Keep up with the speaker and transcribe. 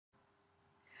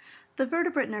The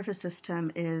vertebrate nervous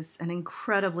system is an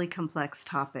incredibly complex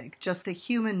topic. Just the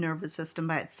human nervous system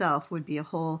by itself would be a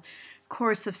whole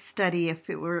course of study if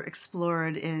it were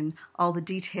explored in all the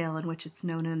detail in which it's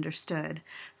known and understood.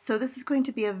 So this is going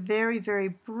to be a very, very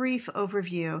brief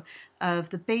overview of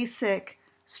the basic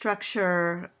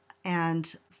structure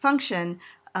and function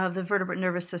of the vertebrate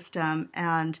nervous system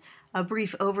and a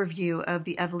brief overview of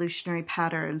the evolutionary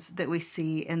patterns that we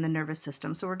see in the nervous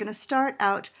system. So we're going to start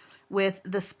out with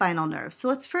the spinal nerves. So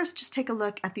let's first just take a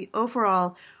look at the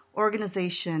overall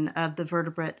organization of the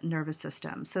vertebrate nervous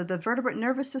system. So the vertebrate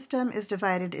nervous system is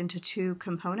divided into two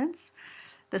components: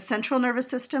 the central nervous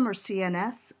system, or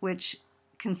CNS, which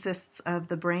consists of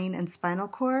the brain and spinal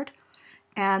cord,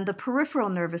 and the peripheral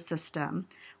nervous system,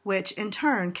 which in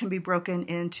turn can be broken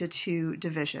into two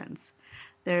divisions.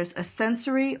 There's a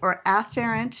sensory or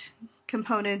afferent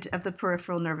component of the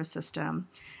peripheral nervous system,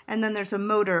 and then there's a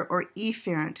motor or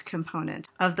efferent component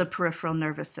of the peripheral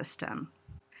nervous system.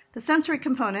 The sensory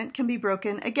component can be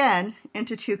broken again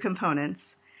into two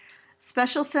components: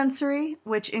 special sensory,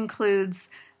 which includes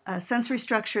sensory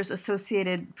structures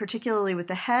associated particularly with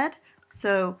the head,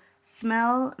 so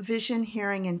smell, vision,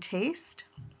 hearing, and taste.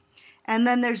 And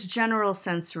then there's general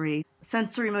sensory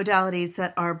modalities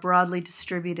that are broadly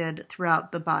distributed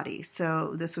throughout the body.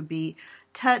 So this would be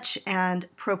touch and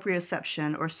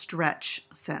proprioception, or stretch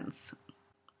sense.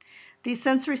 These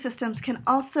sensory systems can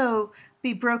also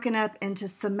be broken up into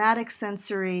somatic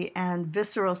sensory and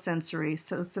visceral sensory.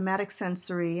 So somatic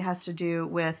sensory has to do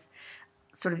with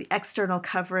sort of the external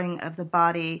covering of the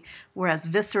body, whereas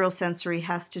visceral sensory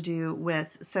has to do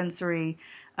with sensory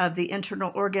of the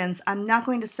internal organs. I'm not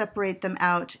going to separate them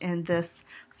out in this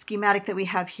schematic that we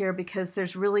have here because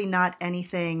there's really not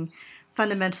anything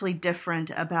fundamentally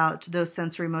different about those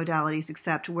sensory modalities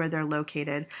except where they're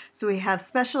located. So we have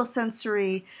special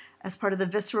sensory as part of the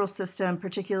visceral system,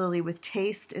 particularly with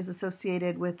taste, is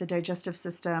associated with the digestive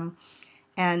system.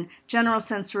 And general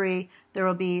sensory, there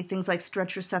will be things like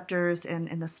stretch receptors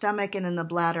in the stomach and in the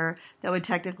bladder that would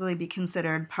technically be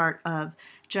considered part of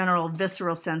general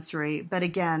visceral sensory. But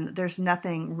again, there's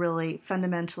nothing really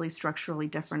fundamentally structurally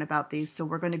different about these, so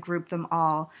we're going to group them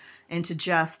all into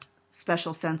just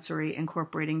special sensory,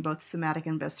 incorporating both somatic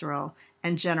and visceral,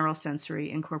 and general sensory,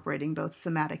 incorporating both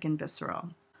somatic and visceral.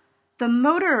 The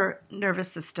motor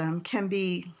nervous system can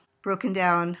be broken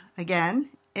down, again,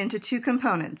 into two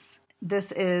components.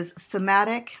 This is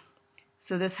somatic,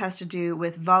 so this has to do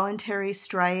with voluntary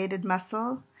striated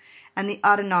muscle, and the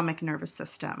autonomic nervous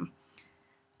system.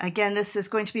 Again, this is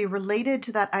going to be related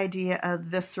to that idea of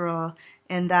visceral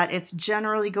in that it's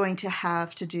generally going to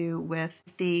have to do with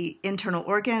the internal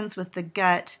organs, with the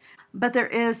gut, but there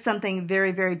is something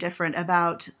very, very different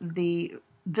about the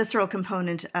visceral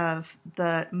component of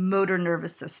the motor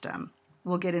nervous system.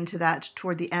 We'll get into that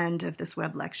toward the end of this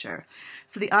web lecture.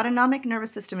 So the autonomic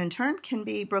nervous system in turn can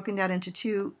be broken down into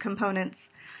two components: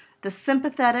 the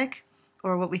sympathetic,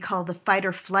 or what we call the fight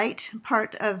or flight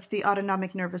part of the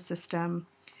autonomic nervous system,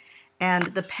 and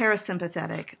the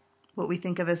parasympathetic, what we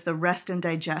think of as the rest and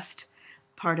digest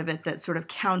part of it that sort of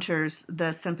counters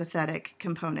the sympathetic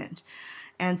component.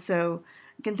 And so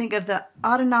you can think of the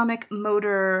autonomic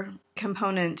motor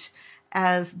component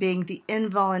as being the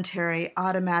involuntary,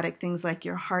 automatic things like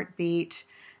your heartbeat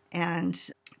and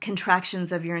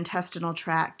contractions of your intestinal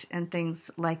tract and things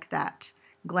like that.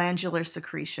 Glandular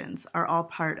secretions are all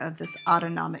part of this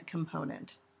autonomic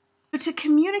component. So to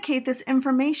communicate this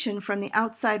information from the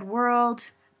outside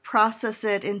world, process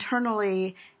it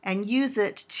internally, and use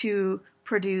it to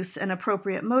produce an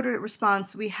appropriate motor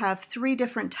response, we have three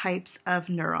different types of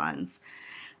neurons.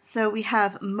 So we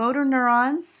have motor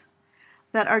neurons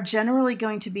that are generally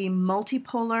going to be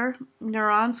multipolar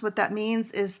neurons. What that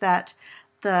means is that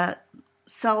the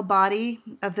cell body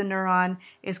of the neuron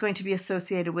is going to be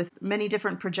associated with many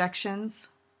different projections.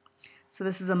 So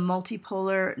this is a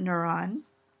multipolar neuron.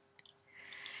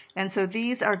 And so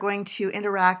these are going to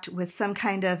interact with some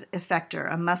kind of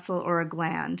effector, a muscle or a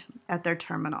gland, at their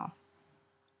terminal.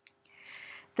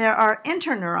 There are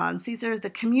interneurons. These are the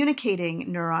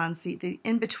communicating neurons, the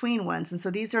in-between ones. And so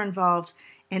these are involved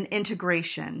in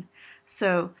integration.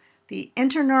 So the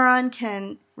interneuron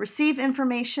can receive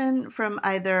information from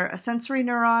either a sensory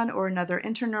neuron or another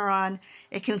interneuron.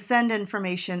 It can send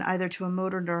information either to a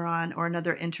motor neuron or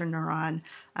another interneuron.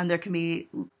 And there can be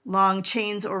long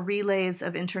chains or relays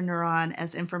of interneuron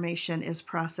as information is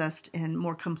processed in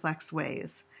more complex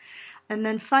ways. And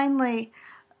then finally,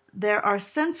 there are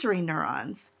sensory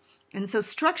neurons. And so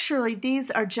structurally, these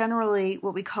are generally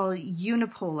what we call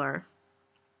unipolar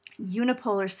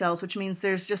cells, which means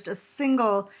there's just a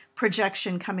single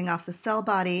projection coming off the cell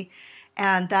body,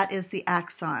 and that is the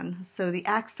axon. So the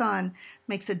axon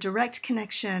makes a direct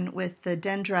connection with the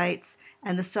dendrites,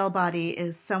 and the cell body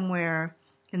is somewhere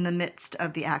in the midst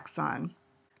of the axon.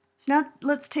 So now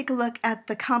let's take a look at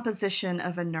the composition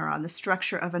of a neuron, the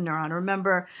structure of a neuron.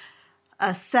 Remember,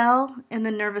 a cell in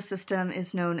the nervous system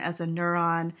is known as a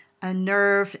neuron. A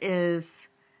nerve is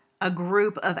a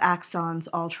group of axons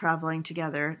all traveling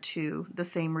together to the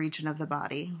same region of the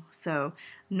body. So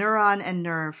neuron and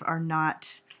nerve are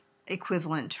not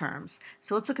equivalent terms.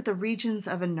 So let's look at the regions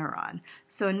of a neuron.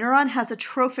 So a neuron has a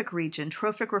trophic region.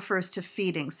 Trophic refers to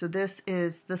feeding. So this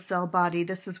is the cell body.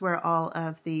 This is where all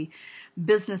of the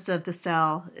business of the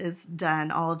cell is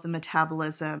done, all of the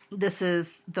metabolism. This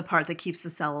is the part that keeps the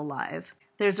cell alive.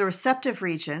 There's a receptive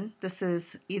region. This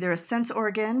is either a sense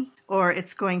organ or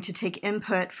it's going to take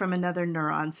input from another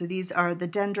neuron. So these are the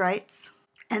dendrites.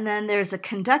 And then there's a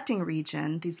conducting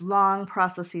region, these long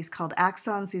processes called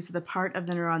axons. These are the part of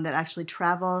the neuron that actually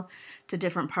travel to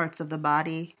different parts of the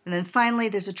body. And then finally,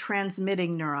 there's a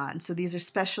transmitting neuron. So these are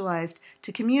specialized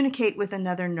to communicate with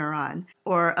another neuron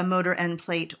or a motor end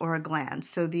plate or a gland.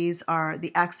 So these are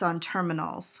the axon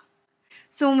terminals.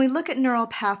 So when we look at neural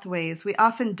pathways, we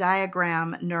often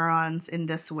diagram neurons in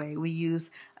this way. We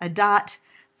use a dot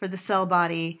for the cell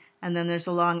body, and then there's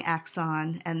a long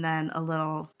axon, and then a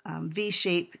little V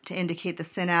shape to indicate the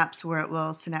synapse where it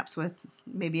will synapse with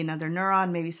maybe another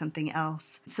neuron, maybe something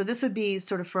else. So this would be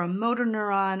sort of for a motor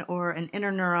neuron or an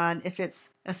inner neuron. If it's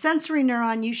a sensory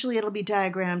neuron, usually it'll be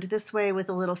diagrammed this way with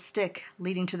a little stick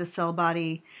leading to the cell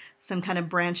body, some kind of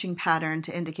branching pattern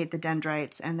to indicate the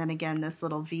dendrites, and then again this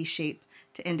little V shape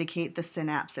to indicate the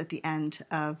synapse at the end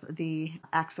of the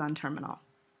axon terminal.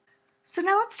 So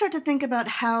now let's start to think about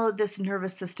how this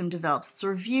nervous system develops. Let's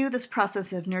review this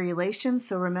process of neurulation.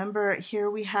 So remember, here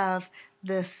we have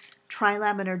this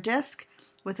trilaminar disc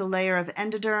with a layer of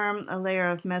endoderm, a layer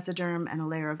of mesoderm, and a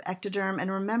layer of ectoderm.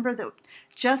 And remember that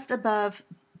just above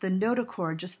the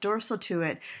notochord, just dorsal to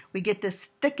it, we get this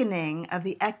thickening of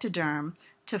the ectoderm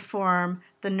to form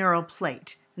the neural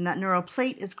plate. And that neural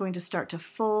plate is going to start to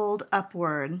fold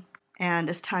upward. And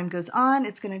as time goes on,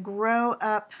 it's going to grow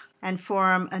up and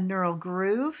form a neural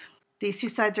groove. These two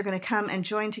sides are going to come and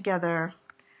join together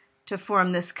to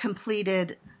form this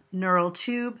completed neural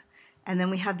tube. And then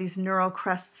we have these neural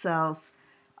crest cells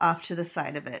off to the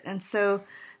side of it. And so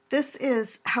this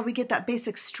is how we get that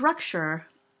basic structure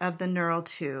of the neural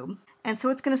tube. And so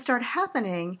what's going to start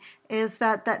happening is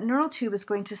that that neural tube is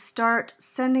going to start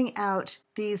sending out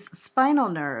these spinal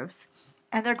nerves,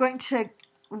 and they're going to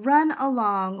run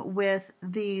along with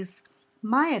these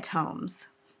myotomes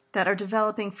that are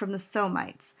developing from the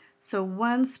somites. So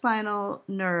one spinal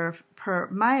nerve per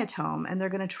myotome, and they're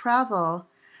going to travel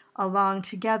along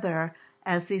together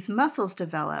as these muscles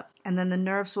develop, and then the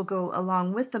nerves will go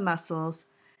along with the muscles.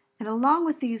 And along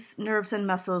with these nerves and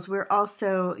muscles, we're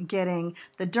also getting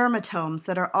the dermatomes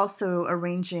that are also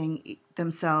arranging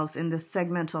themselves in this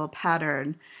segmental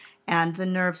pattern. And the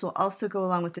nerves will also go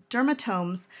along with the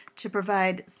dermatomes to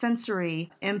provide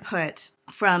sensory input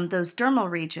from those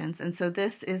dermal regions. And so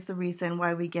this is the reason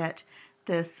why we get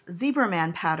this zebra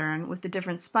man pattern with the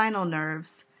different spinal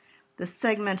nerves, the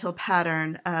segmental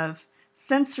pattern of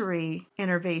sensory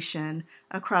innervation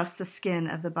across the skin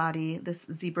of the body, this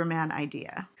zebra man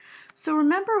idea. So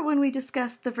remember when we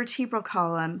discussed the vertebral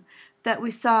column that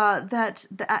we saw that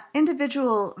the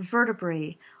individual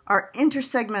vertebrae are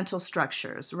intersegmental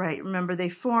structures, right? Remember, they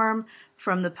form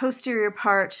from the posterior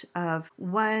part of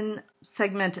one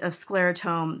segment of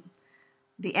sclerotome,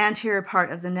 the anterior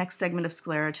part of the next segment of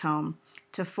sclerotome,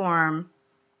 to form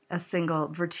a single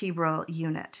vertebral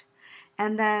unit.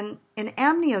 And then in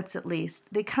amniotes, at least,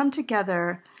 they come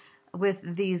together with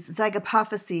these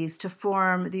zygapophyses to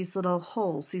form these little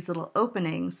holes, these little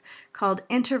openings called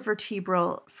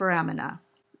intervertebral foramina.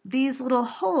 These little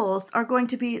holes are going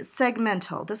to be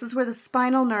segmental. This is where the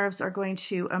spinal nerves are going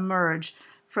to emerge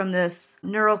from this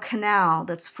neural canal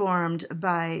that's formed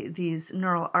by these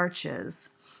neural arches.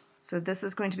 So this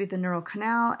is going to be the neural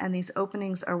canal, and these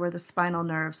openings are where the spinal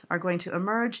nerves are going to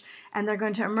emerge, and they're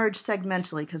going to emerge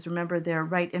segmentally because remember, they're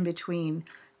right in between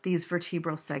these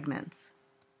vertebral segments.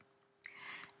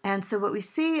 And so what we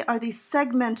see are these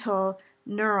segmental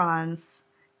neurons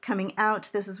coming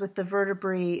out. This is with the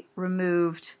vertebrae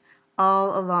removed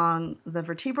all along the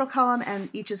vertebral column, and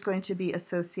each is going to be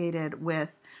associated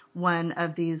with one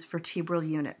of these vertebral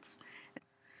units.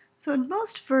 So in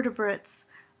most vertebrates,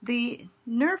 the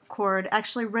nerve cord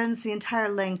actually runs the entire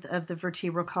length of the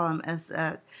vertebral column as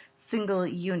a single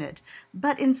unit.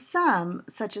 But in some,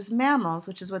 such as mammals,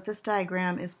 which is what this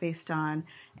diagram is based on,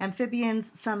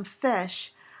 amphibians, some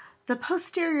fish, the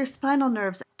posterior spinal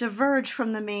nerves diverge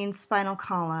from the main spinal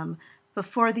column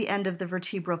before the end of the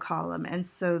vertebral column. And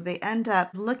so they end up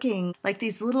looking like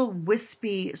these little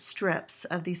wispy strips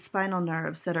of these spinal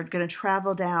nerves that are going to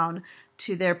travel down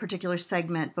to their particular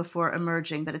segment before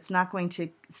emerging, but it's not going to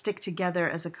stick together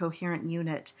as a coherent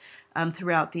unit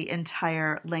throughout the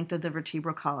entire length of the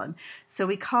vertebral column. So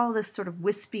we call this sort of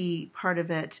wispy part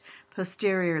of it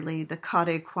posteriorly the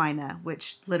cauda equina,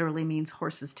 which literally means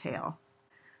horse's tail.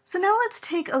 So now let's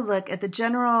take a look at the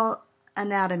general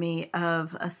anatomy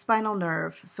of a spinal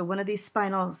nerve, so one of these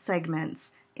spinal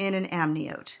segments in an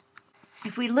amniote.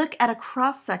 If we look at a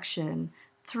cross-section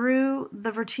through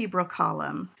the vertebral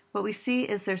column, what we see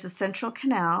is there's a central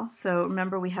canal. So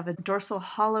remember, we have a dorsal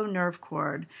hollow nerve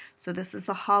cord. So this is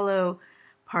the hollow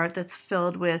part that's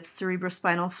filled with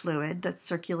cerebrospinal fluid that's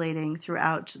circulating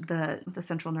throughout the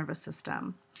central nervous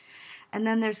system. And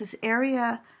then there's this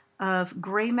area of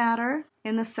gray matter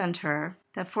in the center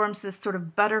that forms this sort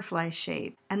of butterfly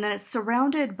shape. And then it's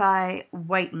surrounded by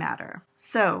white matter.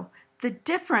 So the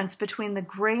difference between the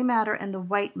gray matter and the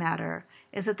white matter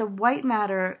is that the white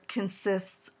matter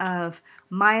consists of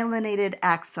myelinated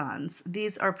axons.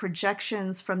 These are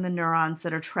projections from the neurons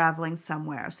that are traveling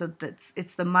somewhere. So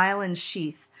it's the myelin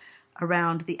sheath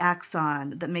around the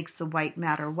axon that makes the white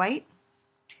matter white.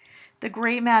 The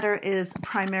gray matter is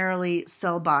primarily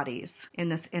cell bodies in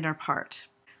this inner part.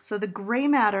 So the gray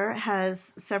matter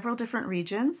has several different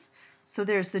regions. So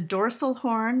there's the dorsal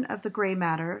horn of the gray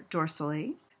matter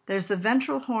dorsally. There's the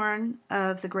ventral horn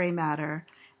of the gray matter,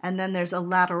 and then there's a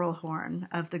lateral horn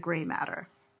of the gray matter.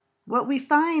 What we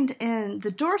find in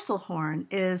the dorsal horn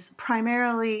is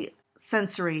primarily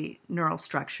sensory neural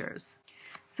structures.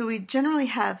 So we generally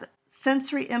have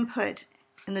sensory input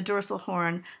in the dorsal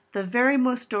horn. The very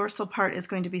most dorsal part is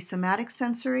going to be somatic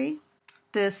sensory.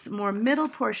 This more middle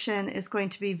portion is going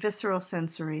to be visceral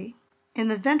sensory. In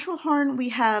the ventral horn, we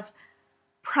have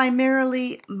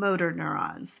primarily motor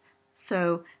neurons.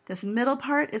 So this middle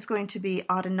part is going to be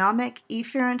autonomic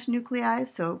efferent nuclei,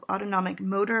 so autonomic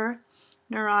motor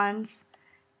neurons,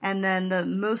 and then the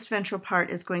most ventral part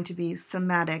is going to be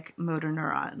somatic motor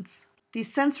neurons.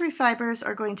 These sensory fibers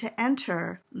are going to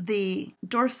enter the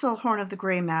dorsal horn of the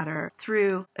gray matter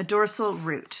through a dorsal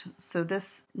root. So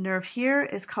this nerve here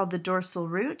is called the dorsal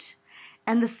root,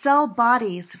 and the cell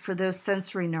bodies for those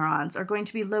sensory neurons are going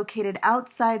to be located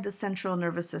outside the central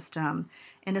nervous system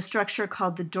in a structure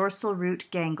called the dorsal root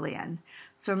ganglion.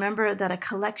 So remember that a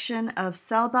collection of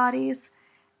cell bodies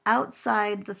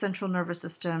outside the central nervous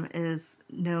system is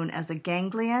known as a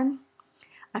ganglion.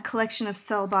 A collection of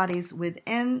cell bodies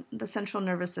within the central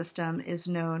nervous system is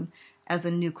known as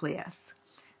a nucleus.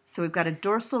 So we've got a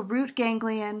dorsal root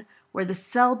ganglion where the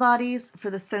cell bodies for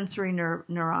the sensory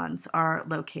neurons are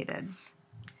located.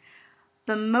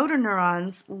 The motor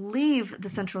neurons leave the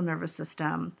central nervous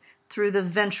system through the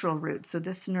ventral root. So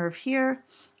this nerve here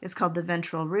is called the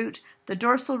ventral root. The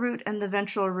dorsal root and the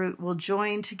ventral root will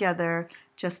join together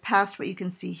just past what you can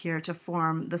see here to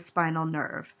form the spinal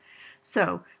nerve.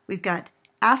 So we've got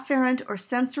afferent or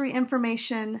sensory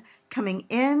information coming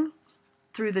in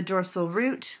through the dorsal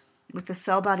root with the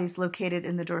cell bodies located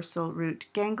in the dorsal root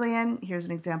ganglion. Here's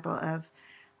an example of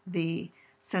the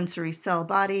sensory cell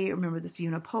body. Remember this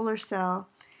unipolar cell.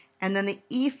 And then the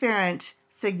efferent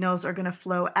signals are going to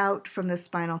flow out from the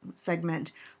spinal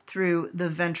segment through the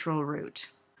ventral root.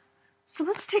 So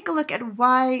let's take a look at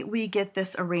why we get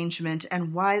this arrangement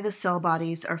and why the cell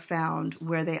bodies are found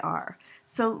where they are.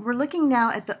 So we're looking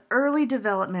now at the early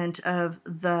development of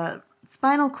the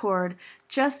spinal cord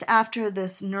just after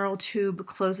this neural tube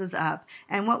closes up.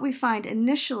 And what we find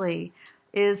initially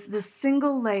is the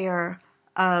single layer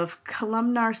of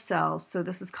columnar cells. So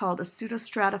this is called a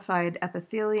pseudostratified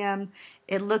epithelium.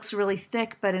 It looks really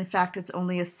thick, but in fact it's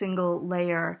only a single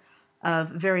layer of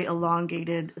very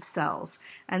elongated cells.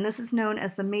 And this is known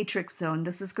as the matrix zone.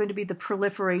 This is going to be the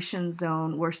proliferation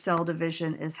zone where cell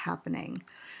division is happening.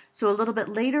 So a little bit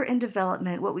later in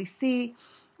development, what we see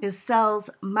is cells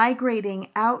migrating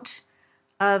out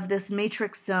of this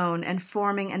matrix zone and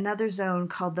forming another zone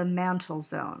called the mantle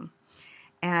zone.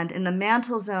 And in the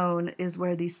mantle zone is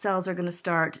where these cells are going to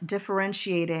start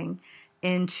differentiating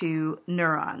into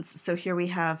neurons. So here we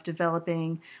have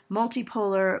developing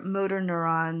multipolar motor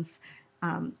neurons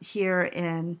here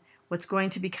in what's going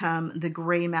to become the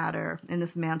gray matter in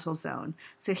this mantle zone.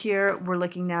 So here we're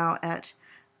looking now at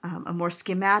a more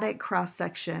schematic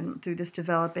cross-section through this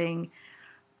developing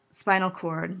spinal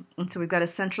cord. And so we've got a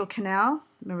central canal.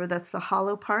 Remember, that's the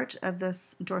hollow part of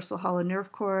this dorsal hollow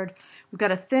nerve cord. We've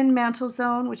got a thin mantle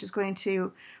zone, which is going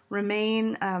to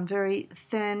remain very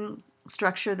thin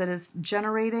structure that is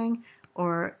generating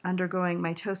or undergoing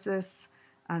mitosis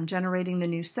generating the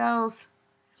new cells,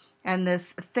 and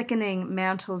this thickening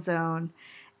mantle zone.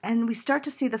 And we start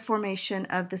to see the formation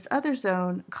of this other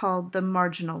zone called the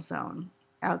marginal zone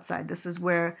outside. This is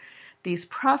where these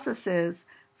processes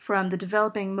from the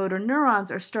developing motor neurons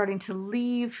are starting to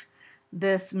leave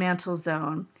this mantle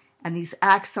zone, and these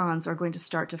axons are going to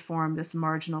start to form this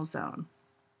marginal zone.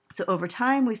 So over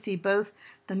time, we see both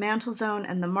the mantle zone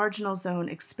and the marginal zone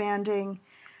expanding,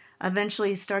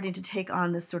 eventually starting to take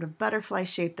on this sort of butterfly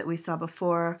shape that we saw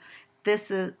before.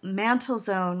 This mantle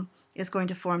zone is going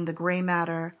to form the gray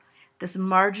matter. This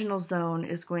marginal zone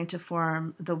is going to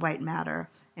form the white matter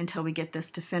until we get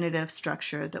this definitive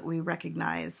structure that we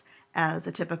recognize as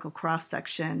a typical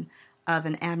cross-section of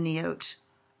an amniote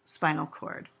spinal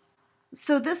cord.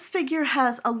 So this figure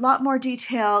has a lot more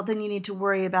detail than you need to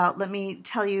worry about. Let me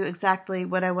tell you exactly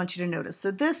what I want you to notice.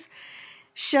 So this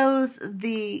shows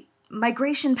the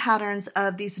migration patterns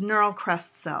of these neural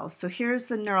crest cells. So here's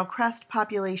the neural crest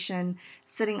population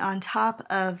sitting on top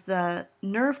of the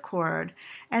nerve cord,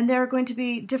 and there are going to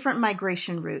be different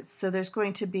migration routes. So there's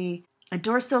going to be a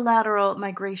dorsolateral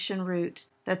migration route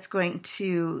that's going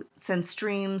to send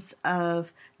streams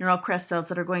of neural crest cells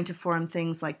that are going to form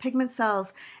things like pigment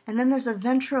cells, and then there's a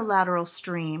ventrolateral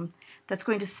stream that's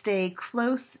going to stay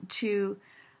close to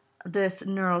this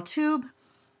neural tube,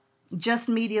 just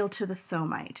medial to the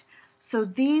somite. So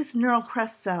these neural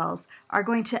crest cells are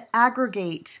going to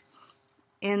aggregate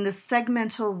in this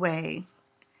segmental way,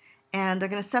 and they're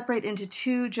going to separate into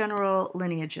two general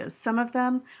lineages. Some of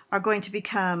them are going to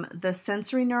become the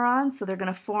sensory neurons, so they're going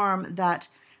to form that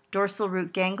dorsal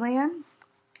root ganglion,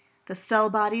 the cell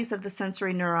bodies of the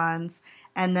sensory neurons,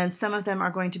 and then some of them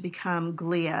are going to become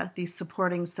glia, these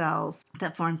supporting cells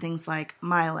that form things like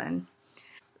myelin.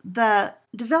 The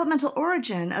developmental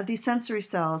origin of these sensory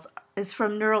cells is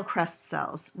from neural crest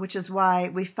cells, which is why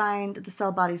we find the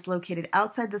cell bodies located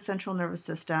outside the central nervous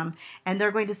system, and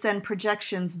they're going to send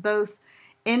projections both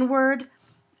inward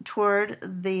toward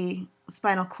the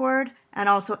spinal cord and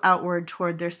also outward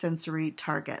toward their sensory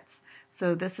targets.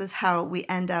 So this is how we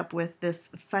end up with this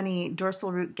funny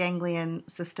dorsal root ganglion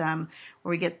system where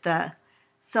we get the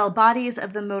cell bodies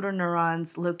of the motor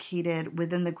neurons located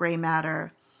within the gray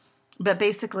matter. But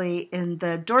basically, in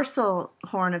the dorsal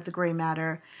horn of the gray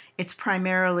matter, it's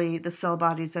primarily the cell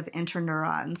bodies of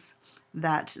interneurons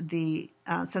that the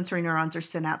sensory neurons are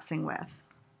synapsing with.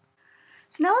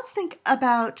 So now let's think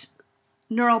about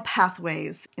neural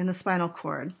pathways in the spinal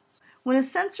cord. When a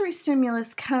sensory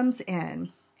stimulus comes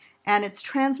in and it's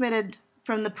transmitted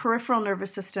from the peripheral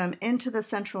nervous system into the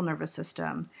central nervous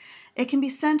system, it can be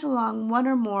sent along one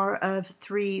or more of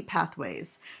three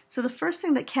pathways. So the first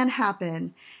thing that can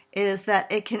happen is that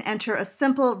it can enter a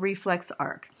simple reflex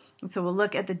arc. And so we'll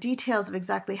look at the details of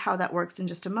exactly how that works in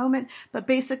just a moment, but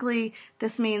basically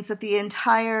this means that the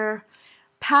entire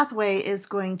pathway is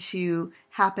going to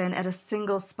happen at a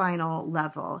single spinal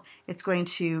level. It's going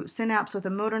to synapse with a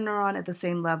motor neuron at the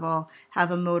same level,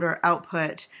 have a motor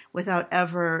output without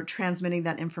ever transmitting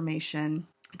that information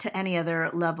to any other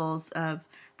levels of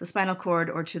the spinal cord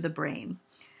or to the brain.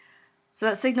 So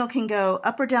that signal can go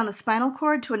up or down the spinal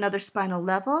cord to another spinal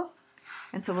level.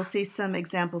 And so we'll see some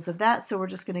examples of that. So we're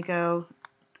just going to go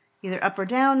either up or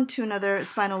down to another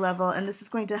spinal level, and this is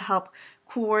going to help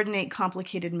coordinate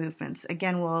complicated movements.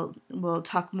 Again, we'll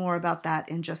talk more about that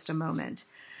in just a moment.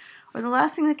 Or the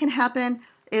last thing that can happen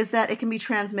is that it can be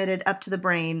transmitted up to the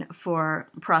brain for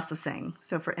processing,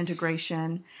 so for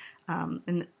integration.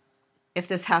 And if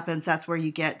this happens, that's where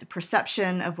you get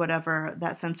perception of whatever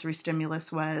that sensory stimulus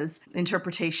was,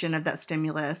 interpretation of that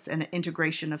stimulus, and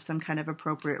integration of some kind of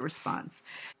appropriate response.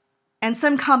 And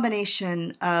some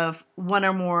combination of one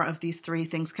or more of these three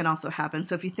things can also happen.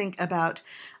 So if you think about,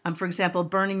 for example,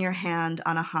 burning your hand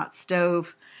on a hot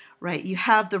stove, right, you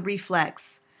have the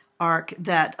reflex arc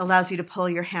that allows you to pull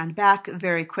your hand back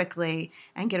very quickly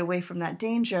and get away from that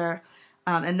danger.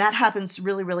 And that happens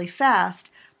really, really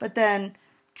fast. But then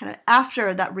kind of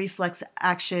after that reflex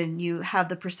action, you have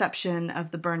the perception of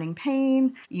the burning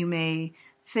pain. You may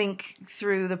think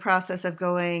through the process of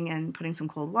going and putting some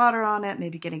cold water on it,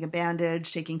 maybe getting a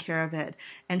bandage, taking care of it.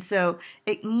 And so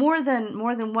more than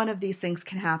one of these things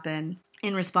can happen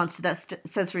in response to that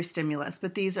sensory stimulus,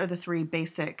 but these are the three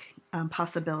basic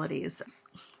possibilities.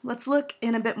 Let's look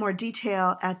in a bit more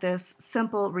detail at this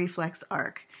simple reflex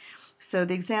arc. So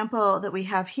the example that we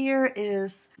have here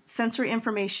is sensory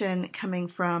information coming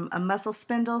from a muscle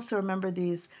spindle. So remember,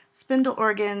 these spindle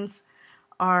organs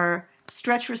are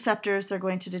stretch receptors. They're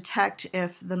going to detect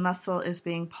if the muscle is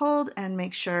being pulled and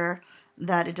make sure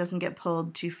that it doesn't get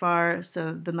pulled too far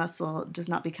so the muscle does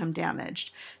not become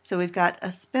damaged. So we've got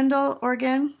a spindle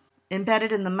organ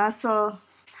embedded in the muscle,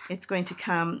 It's going to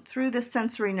come through the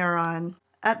sensory neuron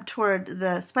up toward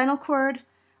the spinal cord.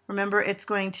 Remember, it's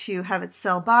going to have its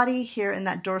cell body here in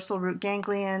that dorsal root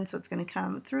ganglion, so it's going to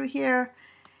come through here,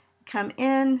 come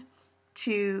in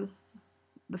to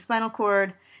the spinal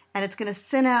cord, and it's going to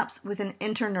synapse with an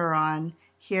interneuron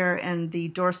here in the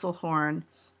dorsal horn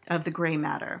of the gray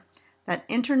matter. That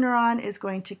interneuron is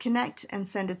going to connect and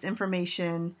send its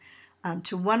information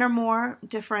to one or more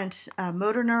different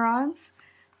motor neurons.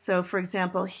 So for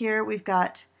example, here we've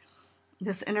got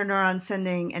this interneuron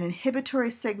sending an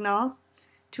inhibitory signal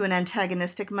to an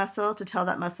antagonistic muscle to tell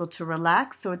that muscle to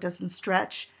relax so it doesn't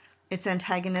stretch its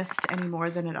antagonist any more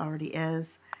than it already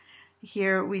is.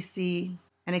 Here we see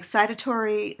an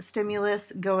excitatory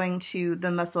stimulus going to the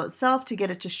muscle itself to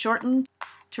get it to shorten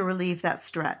to relieve that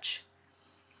stretch.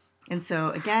 And so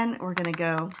again, we're going to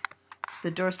go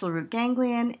the dorsal root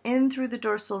ganglion in through the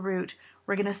dorsal root.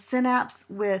 We're going to synapse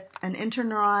with an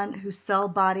interneuron whose cell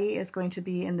body is going to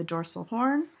be in the dorsal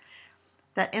horn.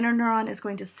 That interneuron is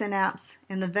going to synapse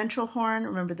in the ventral horn.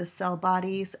 Remember, the cell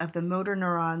bodies of the motor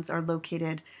neurons are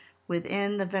located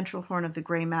within the ventral horn of the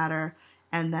gray matter,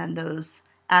 and then those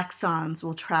axons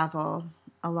will travel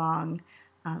along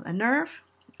a nerve,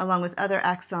 along with other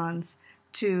axons,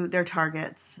 to their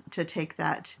targets to take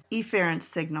that efferent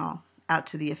signal out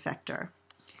to the effector.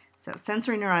 So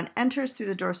sensory neuron enters through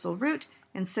the dorsal root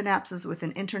and synapses with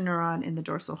an interneuron in the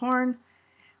dorsal horn.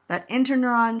 That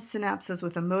interneuron synapses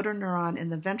with a motor neuron in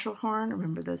the ventral horn.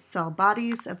 Remember, the cell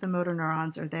bodies of the motor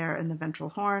neurons are there in the ventral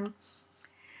horn.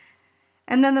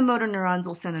 And then the motor neurons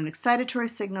will send an excitatory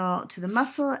signal to the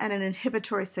muscle and an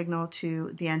inhibitory signal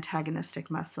to the antagonistic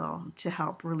muscle to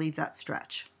help relieve that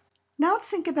stretch. Now let's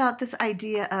think about this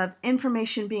idea of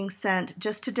information being sent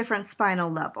just to different spinal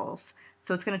levels.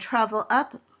 So it's going to travel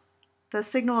up, the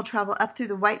signal will travel up through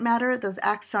the white matter, those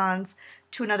axons,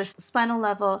 to another spinal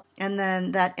level, and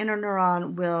then that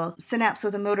interneuron will synapse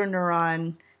with a motor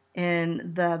neuron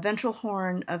in the ventral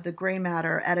horn of the gray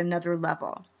matter at another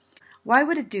level. Why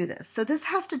would it do this? So this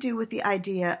has to do with the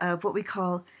idea of what we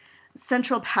call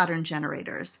central pattern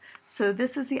generators. So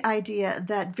this is the idea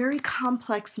that very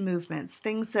complex movements,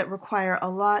 things that require a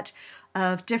lot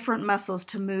of different muscles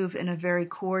to move in a very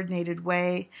coordinated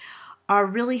way, are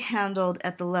really handled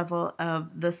at the level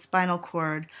of the spinal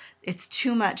cord. It's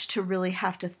too much to really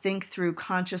have to think through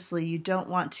consciously. You don't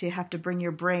want to have to bring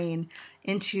your brain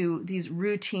into these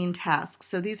routine tasks.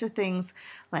 So these are things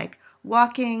like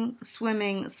walking,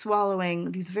 swimming,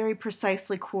 swallowing, these very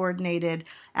precisely coordinated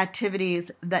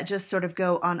activities that just sort of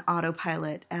go on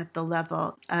autopilot at the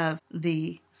level of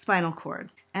the spinal cord.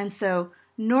 And so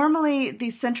normally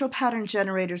these central pattern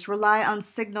generators rely on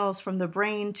signals from the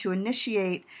brain to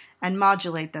initiate and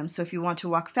modulate them. So if you want to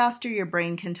walk faster, your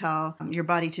brain can tell your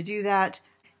body to do that.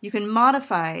 You can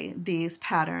modify these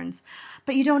patterns,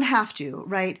 but you don't have to,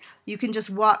 right? You can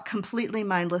just walk completely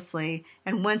mindlessly,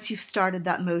 and once you've started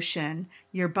that motion,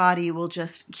 your body will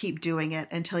just keep doing it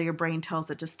until your brain tells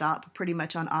it to stop, pretty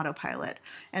much on autopilot.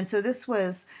 And so this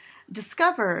was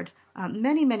discovered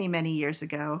many years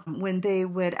ago when they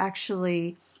would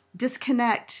actually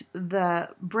disconnect the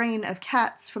brain of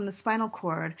cats from the spinal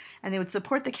cord, and they would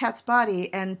support the cat's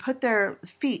body and put their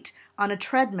feet on a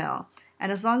treadmill.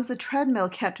 And as long as the treadmill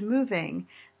kept moving,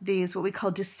 these what we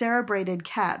call decerebrated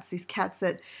cats, these cats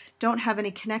that don't have any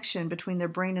connection between their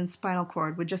brain and spinal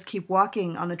cord, would just keep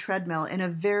walking on the treadmill in a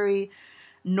very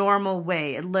normal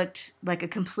way. It looked like a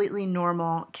completely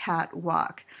normal cat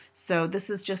walk. So this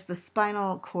is just the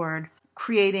spinal cord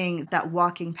creating that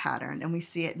walking pattern, and we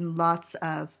see it in lots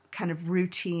of kind of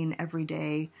routine,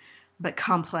 everyday, but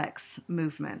complex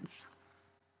movements.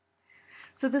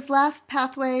 So this last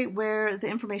pathway where the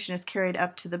information is carried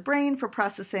up to the brain for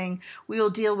processing, we will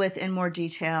deal with in more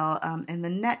detail in the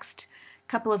next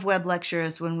couple of web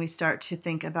lectures when we start to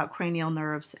think about cranial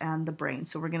nerves and the brain.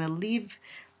 So we're going to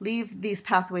leave these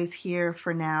pathways here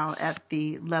for now at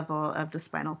the level of the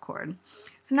spinal cord.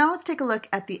 So now let's take a look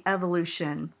at the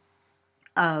evolution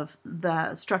of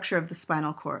the structure of the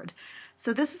spinal cord.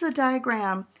 So this is a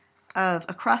diagram of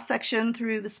a cross-section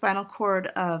through the spinal cord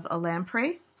of a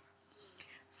lamprey.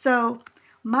 So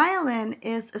myelin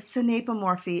is a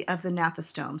synapomorphy of the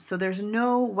gnathostome. So there's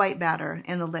no white matter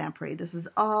in the lamprey. This is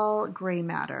all gray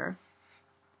matter.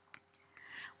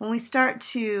 When we start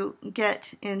to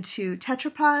get into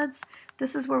tetrapods,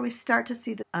 this is where we start to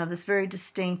see this very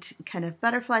distinct kind of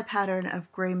butterfly pattern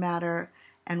of gray matter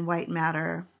and white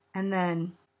matter. And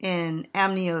then in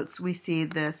amniotes, we see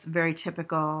this very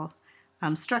typical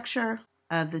structure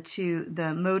of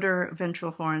the motor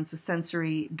ventral horns, the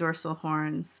sensory dorsal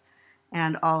horns,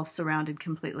 and all surrounded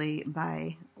completely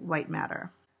by white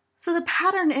matter. So the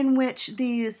pattern in which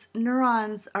these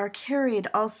neurons are carried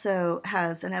also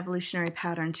has an evolutionary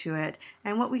pattern to it.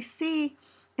 And what we see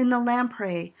in the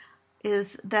lamprey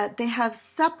is that they have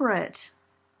separate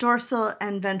dorsal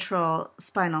and ventral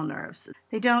spinal nerves.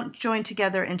 They don't join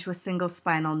together into a single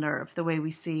spinal nerve the way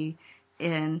we see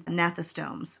in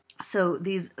gnathostomes. So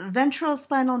these ventral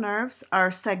spinal nerves are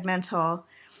segmental,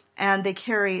 and they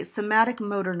carry somatic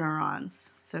motor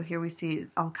neurons. So here we see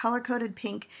all color-coded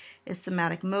pink is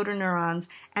somatic motor neurons,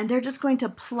 and they're just going to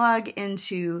plug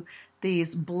into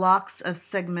these blocks of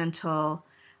segmental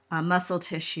muscle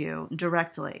tissue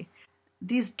directly.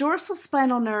 These dorsal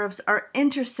spinal nerves are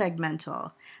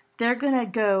intersegmental. They're going to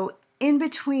go in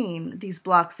between these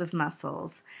blocks of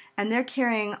muscles, and they're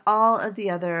carrying all of the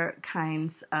other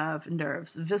kinds of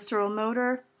nerves: visceral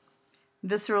motor,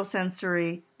 visceral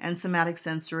sensory, and somatic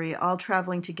sensory, all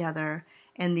traveling together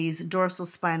in these dorsal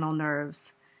spinal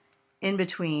nerves in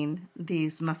between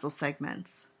these muscle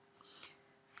segments.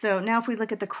 So now if we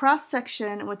look at the cross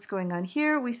section, what's going on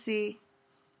here, we see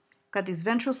we've got these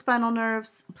ventral spinal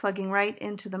nerves plugging right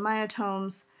into the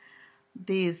myotomes,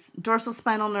 these dorsal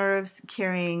spinal nerves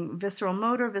carrying visceral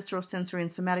motor, visceral sensory,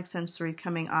 and somatic sensory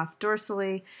coming off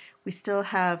dorsally. We still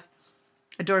have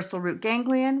a dorsal root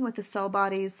ganglion with the cell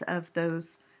bodies of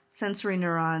those sensory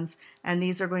neurons, and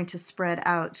these are going to spread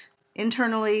out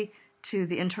internally to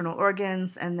the internal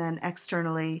organs and then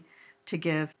externally to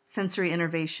give sensory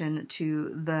innervation to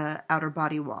the outer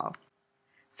body wall.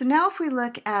 So now if we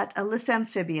look at a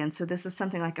lysamphibian, so this is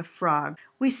something like a frog,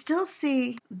 we still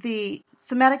see the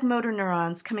somatic motor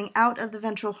neurons coming out of the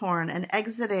ventral horn and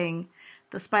exiting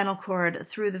the spinal cord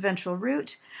through the ventral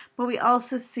root, but we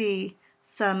also see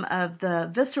some of the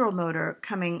visceral motor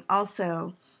coming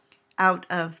also out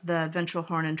of the ventral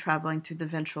horn and traveling through the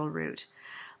ventral root.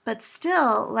 But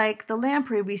still, like the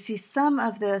lamprey, we see some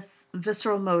of this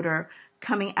visceral motor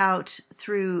coming out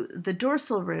through the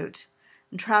dorsal root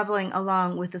and traveling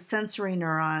along with the sensory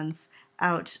neurons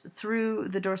out through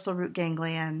the dorsal root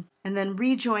ganglion and then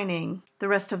rejoining the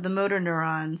rest of the motor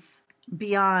neurons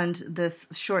beyond this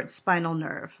short spinal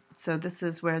nerve. So this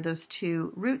is where those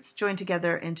two roots join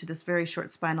together into this very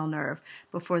short spinal nerve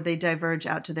before they diverge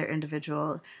out to their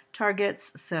individual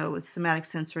targets. So with somatic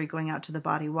sensory going out to the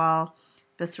body wall,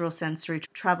 visceral sensory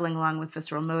traveling along with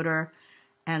visceral motor,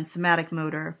 and somatic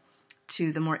motor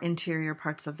to the more interior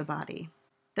parts of the body.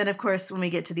 Then, of course, when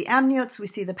we get to the amniotes, we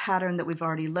see the pattern that we've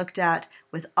already looked at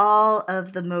with all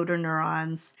of the motor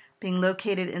neurons being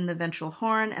located in the ventral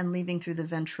horn and leaving through the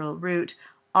ventral root,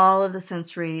 all of the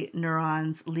sensory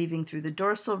neurons leaving through the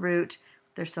dorsal root,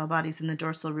 their cell bodies in the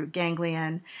dorsal root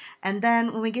ganglion. And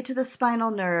then when we get to the spinal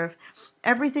nerve,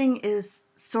 everything is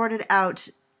sorted out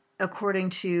according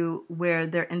to where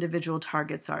their individual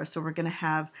targets are. So we're going to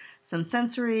have some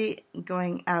sensory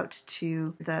going out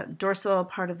to the dorsal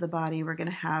part of the body. We're going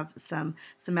to have some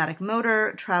somatic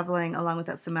motor traveling along with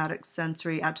that somatic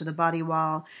sensory out to the body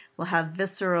wall. We'll have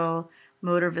visceral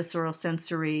motor, visceral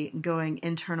sensory going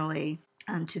internally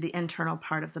to the internal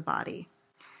part of the body.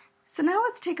 So now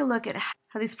let's take a look at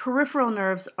how these peripheral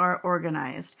nerves are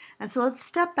organized. And so let's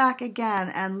step back again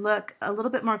and look a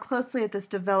little bit more closely at this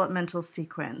developmental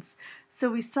sequence.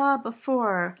 So we saw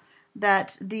before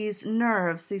that these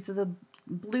nerves, these are the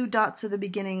blue dots are the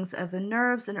beginnings of the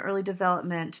nerves in early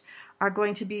development, are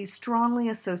going to be strongly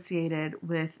associated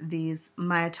with these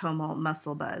myotomal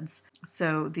muscle buds.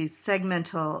 So these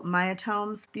segmental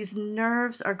myotomes, these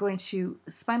nerves are going to,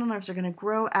 spinal nerves are going to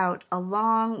grow out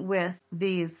along with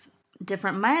these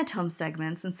different myotome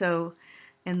segments. And so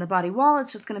in the body wall,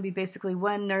 it's just going to be basically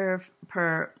one nerve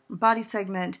per body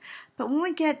segment. But when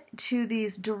we get to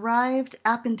these derived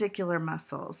appendicular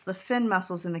muscles, the fin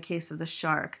muscles in the case of the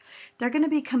shark, they're going to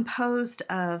be composed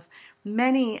of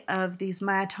many of these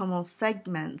myotomal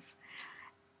segments.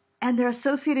 And their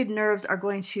associated nerves are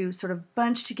going to sort of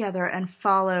bunch together and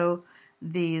follow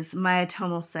these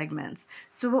myotomal segments.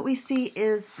 So what we see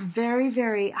is very,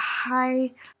 very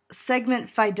high segment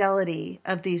fidelity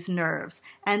of these nerves,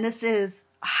 and this is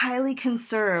highly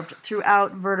conserved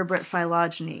throughout vertebrate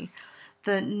phylogeny.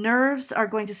 The nerves are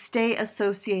going to stay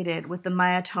associated with the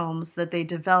myotomes that they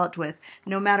developed with,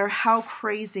 no matter how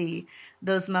crazy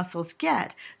those muscles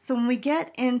get. So when we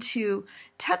get into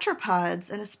tetrapods,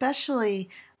 and especially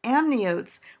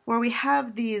amniotes, where we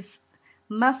have these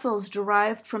muscles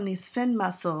derived from these fin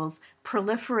muscles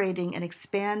proliferating and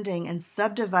expanding and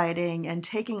subdividing and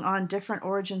taking on different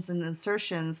origins and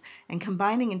insertions and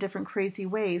combining in different crazy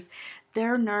ways,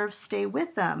 their nerves stay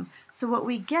with them. So what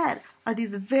we get are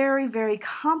these very, very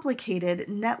complicated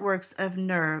networks of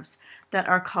nerves that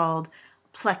are called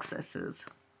plexuses.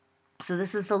 So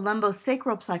this is the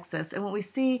lumbosacral plexus, and what we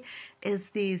see is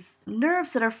these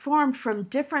nerves that are formed from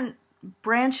different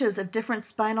branches of different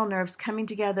spinal nerves coming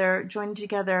together, joining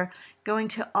together, going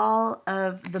to all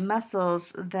of the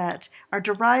muscles that are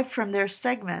derived from their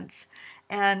segments,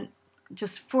 and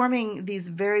just forming these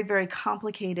very, very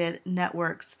complicated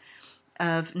networks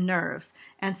of nerves.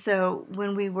 And so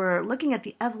when we were looking at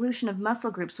the evolution of muscle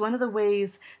groups, one of the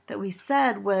ways that we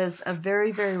said was a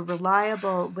very, very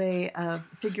reliable way of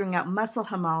figuring out muscle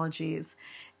homologies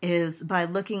is by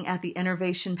looking at the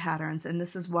innervation patterns. And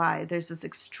this is why there's this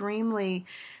extremely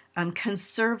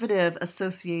conservative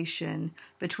association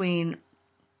between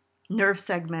nerve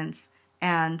segments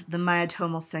and the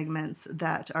myotomal segments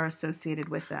that are associated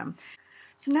with them.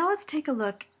 So now let's take a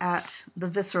look at the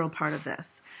visceral part of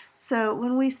this. So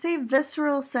when we say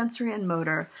visceral, sensory, and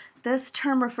motor, this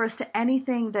term refers to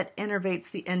anything that innervates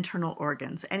the internal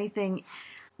organs, anything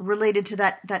related to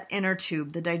that inner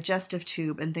tube, the digestive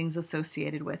tube, and things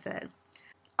associated with it.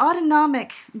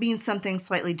 Autonomic means something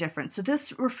slightly different. So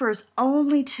this refers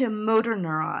only to motor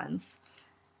neurons,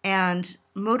 and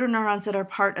motor neurons that are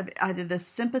part of either the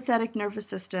sympathetic nervous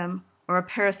system or a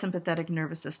parasympathetic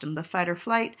nervous system, the fight or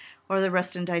flight or the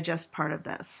rest and digest part of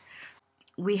this.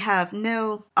 We have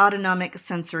no autonomic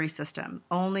sensory system,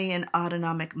 only an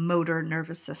autonomic motor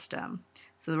nervous system.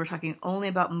 So we're talking only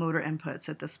about motor inputs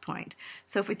at this point.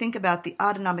 So if we think about the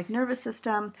autonomic nervous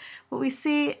system, what we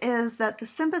see is that the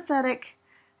sympathetic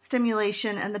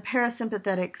stimulation and the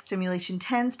parasympathetic stimulation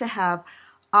tends to have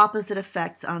opposite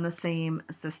effects on the same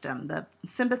system. The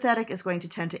sympathetic is going to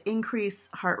tend to increase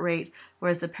heart rate,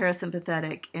 whereas the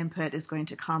parasympathetic input is going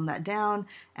to calm that down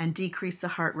and decrease the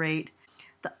heart rate.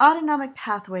 The autonomic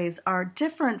pathways are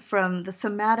different from the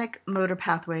somatic motor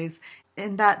pathways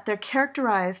in that they're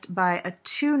characterized by a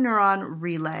two-neuron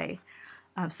relay.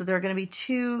 So there are going to be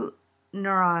two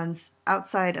neurons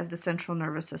outside of the central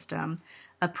nervous system,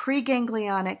 a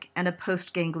preganglionic and a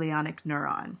postganglionic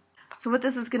neuron. So what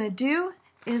this is going to do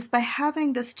is by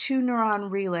having this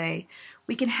two-neuron relay,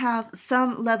 we can have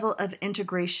some level of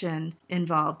integration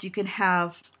involved. You can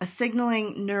have a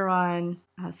signaling neuron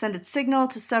send its signal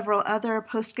to several other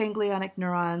postganglionic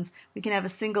neurons. We can have a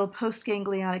single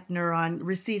postganglionic neuron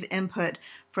receive input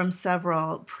from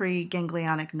several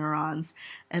preganglionic neurons.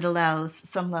 It allows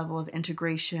some level of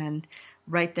integration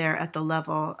right there at the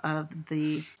level of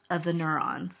the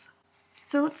neurons.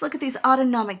 So let's look at these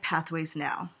autonomic pathways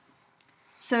now.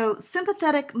 So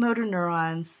sympathetic motor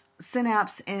neurons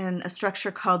synapse in a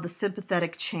structure called the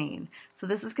sympathetic chain. So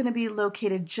this is going to be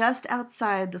located just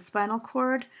outside the spinal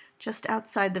cord, just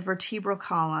outside the vertebral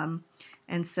column.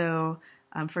 And so,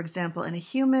 for example, in a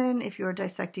human, if you were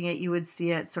dissecting it, you would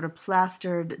see it sort of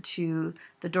plastered to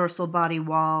the dorsal body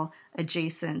wall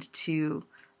adjacent to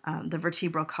the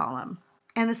vertebral column.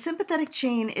 And the sympathetic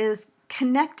chain is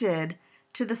connected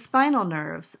to the spinal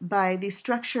nerves by these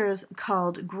structures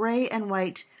called gray and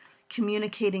white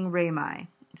communicating rami.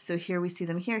 So here we see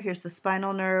them here. Here's the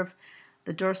spinal nerve,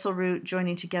 the dorsal root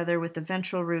joining together with the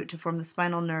ventral root to form the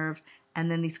spinal nerve, and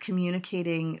then these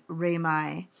communicating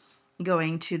rami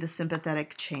going to the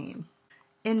sympathetic chain.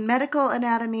 In medical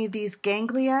anatomy, these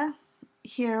ganglia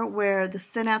here where the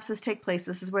synapses take place,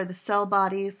 this is where the cell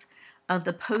bodies of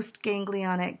the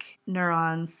postganglionic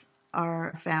neurons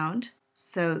are found.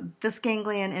 So this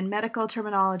ganglion in medical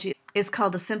terminology is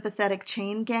called a sympathetic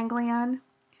chain ganglion.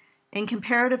 In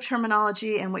comparative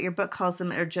terminology and what your book calls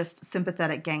them are just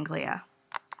sympathetic ganglia.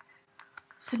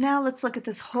 So now let's look at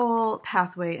this whole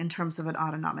pathway in terms of an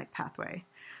autonomic pathway.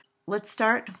 Let's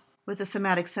start with the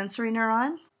somatic sensory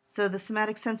neuron. So the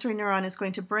somatic sensory neuron is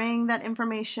going to bring that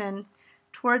information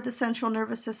toward the central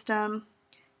nervous system.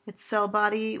 Its cell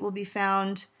body will be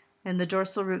found in the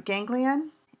dorsal root ganglion.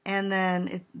 And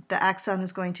then the axon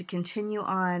is going to continue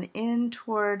on in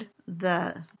toward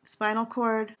the spinal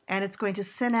cord, and it's going to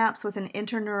synapse with an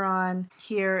interneuron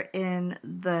here in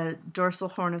the dorsal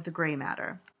horn of the gray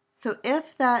matter. So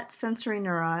if that sensory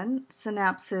neuron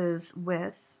synapses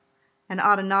with an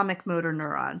autonomic motor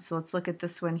neuron, so let's look at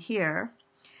this one here,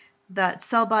 that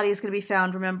cell body is going to be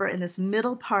found, remember, in this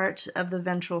middle part of the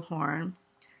ventral horn.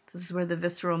 This is where the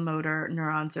visceral motor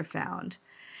neurons are found.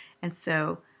 And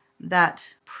so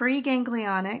that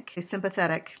preganglionic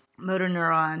sympathetic motor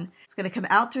neuron is going to come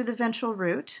out through the ventral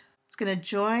root. It's going to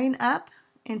join up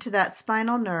into that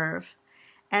spinal nerve,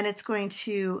 and it's going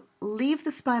to leave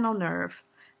the spinal nerve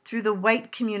through the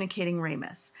white communicating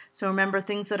ramus. So remember,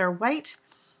 things that are white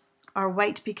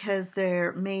because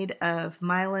they're made of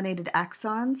myelinated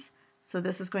axons. So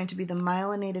this is going to be the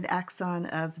myelinated axon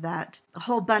of that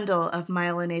whole bundle of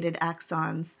myelinated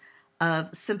axons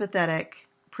of sympathetic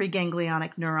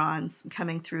preganglionic neurons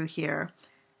coming through here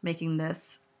making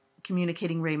this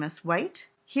communicating ramus white.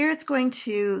 Here it's going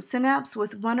to synapse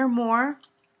with one or more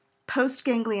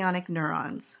postganglionic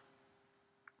neurons.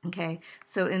 Okay,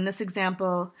 so in this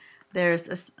example,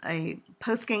 there's a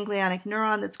postganglionic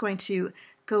neuron that's going to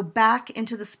go back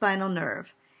into the spinal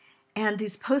nerve. And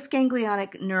these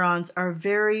postganglionic neurons are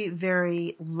very,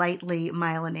 very lightly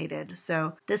myelinated.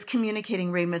 So this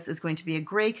communicating ramus is going to be a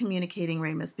gray communicating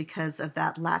ramus because of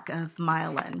that lack of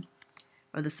myelin,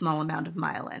 or the small amount of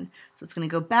myelin. So it's going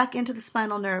to go back into the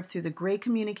spinal nerve through the gray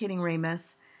communicating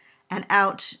ramus and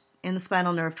out in the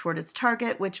spinal nerve toward its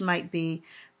target, which might be,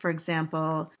 for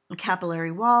example, a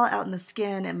capillary wall out in the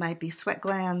skin. It might be sweat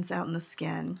glands out in the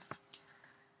skin.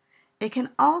 It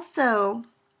can also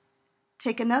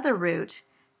take another route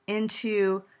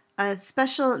into a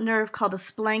special nerve called a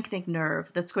splanchnic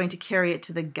nerve that's going to carry it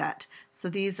to the gut. So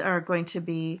these are going to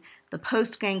be the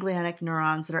postganglionic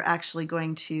neurons that are actually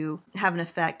going to have an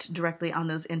effect directly on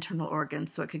those internal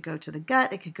organs. So it could go to the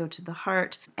gut, it could go to the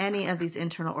heart. Any of these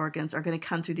internal organs are going to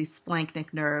come through these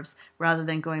splanchnic nerves rather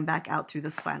than going back out through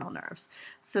the spinal nerves.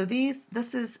 So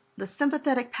this is the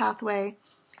sympathetic pathway.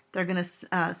 They're going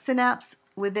to synapse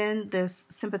within this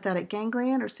sympathetic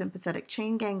ganglion or sympathetic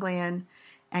chain ganglion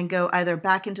and go either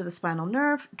back into the spinal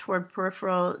nerve toward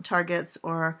peripheral targets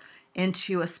or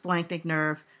into a splanchnic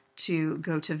nerve to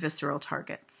go to visceral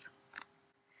targets.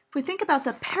 If we think about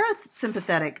the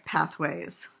parasympathetic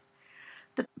pathways,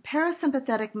 the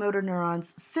parasympathetic motor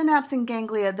neurons synapse in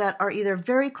ganglia that are either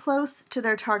very close to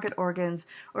their target organs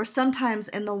or sometimes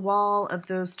in the wall of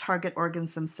those target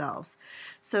organs themselves.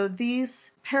 So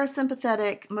these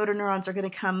parasympathetic motor neurons are going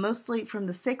to come mostly from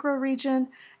the sacral region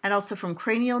and also from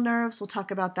cranial nerves. We'll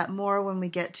talk about that more when we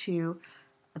get to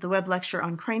the web lecture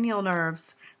on cranial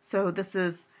nerves. So this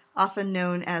is often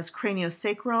known as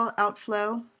craniosacral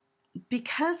outflow.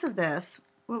 Because of this,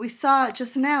 what we saw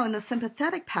just now in the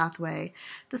sympathetic pathway,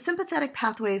 the sympathetic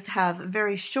pathways have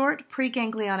very short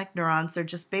preganglionic neurons. They're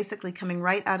just basically coming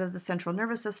right out of the central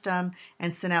nervous system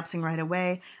and synapsing right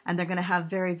away, and they're going to have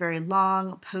very, very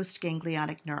long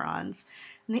postganglionic neurons.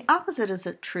 And the opposite is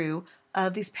true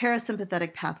of these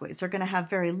parasympathetic pathways. They're going to have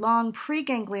very long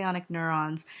preganglionic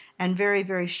neurons and very,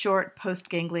 very short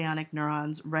postganglionic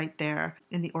neurons right there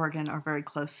in the organ or very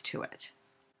close to it.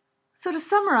 So to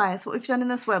summarize what we've done in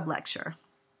this web lecture,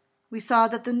 we saw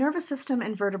that the nervous system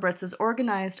in vertebrates is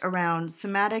organized around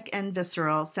somatic and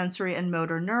visceral, sensory and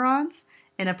motor neurons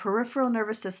in a peripheral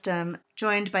nervous system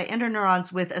joined by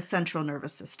interneurons with a central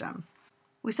nervous system.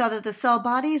 We saw that the cell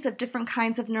bodies of different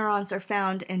kinds of neurons are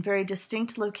found in very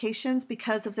distinct locations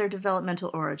because of their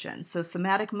developmental origin. So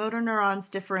somatic motor neurons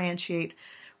differentiate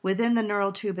within the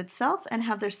neural tube itself and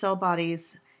have their cell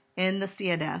bodies in the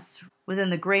CNS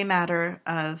within the gray matter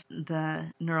of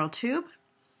the neural tube,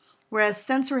 whereas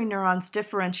sensory neurons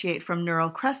differentiate from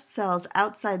neural crest cells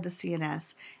outside the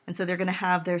CNS, and so they're going to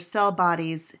have their cell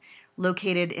bodies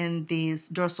located in these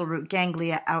dorsal root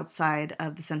ganglia outside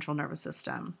of the central nervous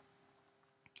system.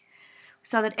 We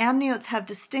saw that amniotes have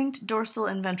distinct dorsal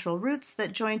and ventral roots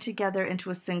that join together into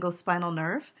a single spinal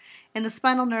nerve. In the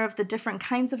spinal nerve, the different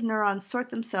kinds of neurons sort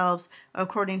themselves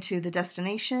according to the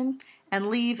destination and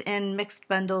leave in mixed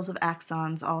bundles of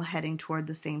axons all heading toward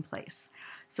the same place.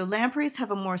 So lampreys have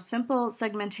a more simple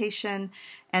segmentation,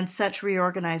 and such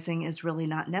reorganizing is really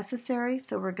not necessary.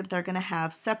 So they're going to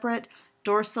have separate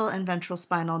dorsal and ventral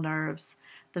spinal nerves.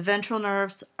 The ventral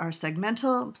nerves are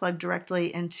segmental, plugged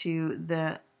directly into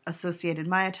the associated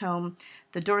myotome.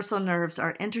 The dorsal nerves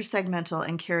are intersegmental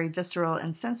and carry visceral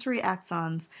and sensory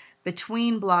axons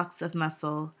between blocks of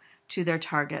muscle to their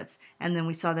targets. And then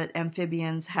we saw that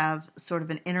amphibians have sort of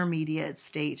an intermediate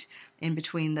state in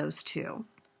between those two.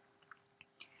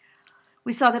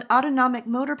 We saw that autonomic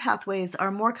motor pathways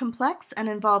are more complex and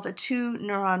involve a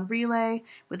two-neuron relay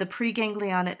with a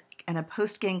preganglionic and a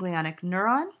postganglionic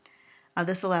neuron.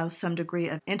 This allows some degree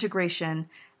of integration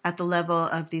at the level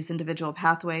of these individual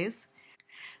pathways.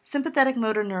 Sympathetic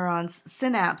motor neurons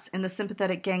synapse in the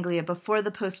sympathetic ganglia before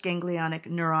the postganglionic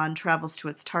neuron travels to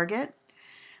its target.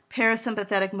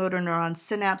 Parasympathetic motor neurons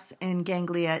synapse in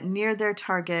ganglia near their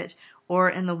target or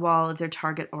in the wall of their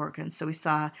target organ. So we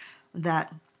saw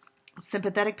that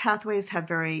sympathetic pathways have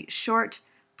very short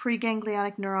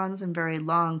preganglionic neurons and very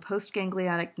long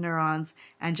postganglionic neurons,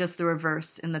 and just the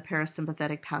reverse in the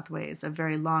parasympathetic pathways, a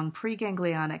very long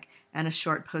preganglionic and a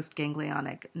short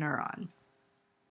postganglionic neuron.